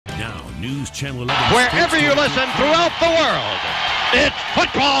News Channel 11. Wherever you listen throughout the world, it's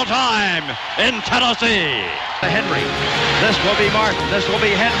football time in Tennessee. Henry. This will be Martin. This will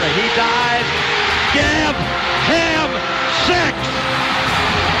be Henry. He dives. Give him 6.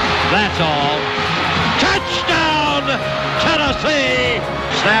 That's all. Touchdown, Tennessee.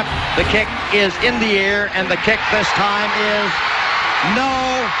 Snap. The kick is in the air, and the kick this time is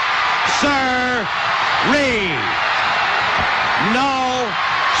no, sir-ree. No,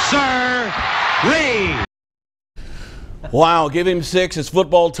 sir-ree. Wow, give him 6. It's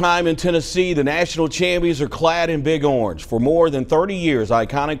football time in Tennessee. The national champions are clad in big orange. For more than 30 years,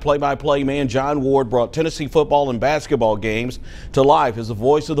 iconic play-by-play man John Ward brought Tennessee football and basketball games to life as the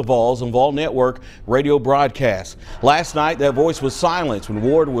voice of the Vols and Vol Network radio broadcasts. Last night, that voice was silenced when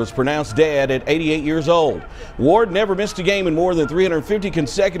Ward was pronounced dead at 88 years old. Ward never missed a game in more than 350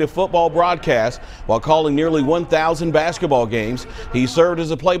 consecutive football broadcasts while calling nearly 1,000 basketball games. He served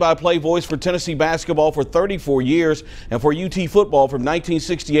as a play-by-play voice for Tennessee basketball for 34 years and for UT football from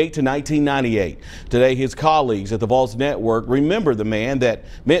 1968 to 1998. Today, his colleagues at the Vols Network remember the man that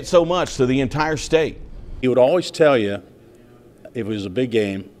meant so much to the entire state. He would always tell you, if it was a big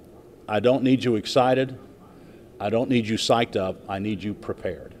game, I don't need you excited, I don't need you psyched up, I need you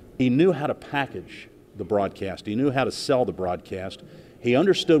prepared. He knew how to package the broadcast. He knew how to sell the broadcast. He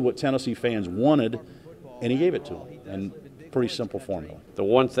understood what Tennessee fans wanted, and he gave it to them. And pretty simple formula. The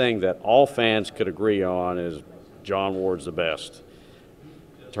one thing that all fans could agree on is John Ward's the best.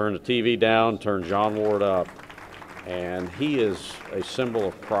 Turn the TV down, turn John Ward up, and he is a symbol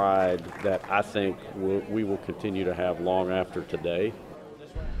of pride that I think we will continue to have long after today.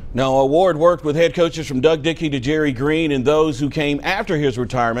 Now, Ward worked with head coaches from Doug Dickey to Jerry Green, and those who came after his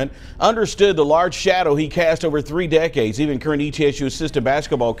retirement understood the large shadow he cast over 3 decades. Even current ETSU assistant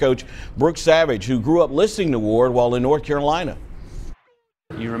basketball coach Brooks Savage, who grew up listening to Ward while in North Carolina.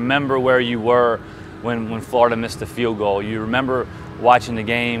 You remember where you were when Florida missed the field goal. You remember watching the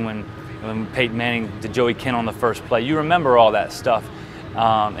game when Peyton Manning did Joey Kent on the first play. You remember all that stuff.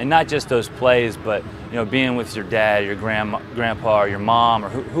 And not just those plays, but being with your dad, your grandpa, or your mom, or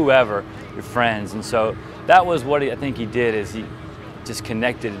whoever, your friends. And so that was what I think he did, is he just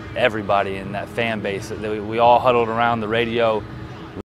connected everybody in that fan base. We all huddled around the radio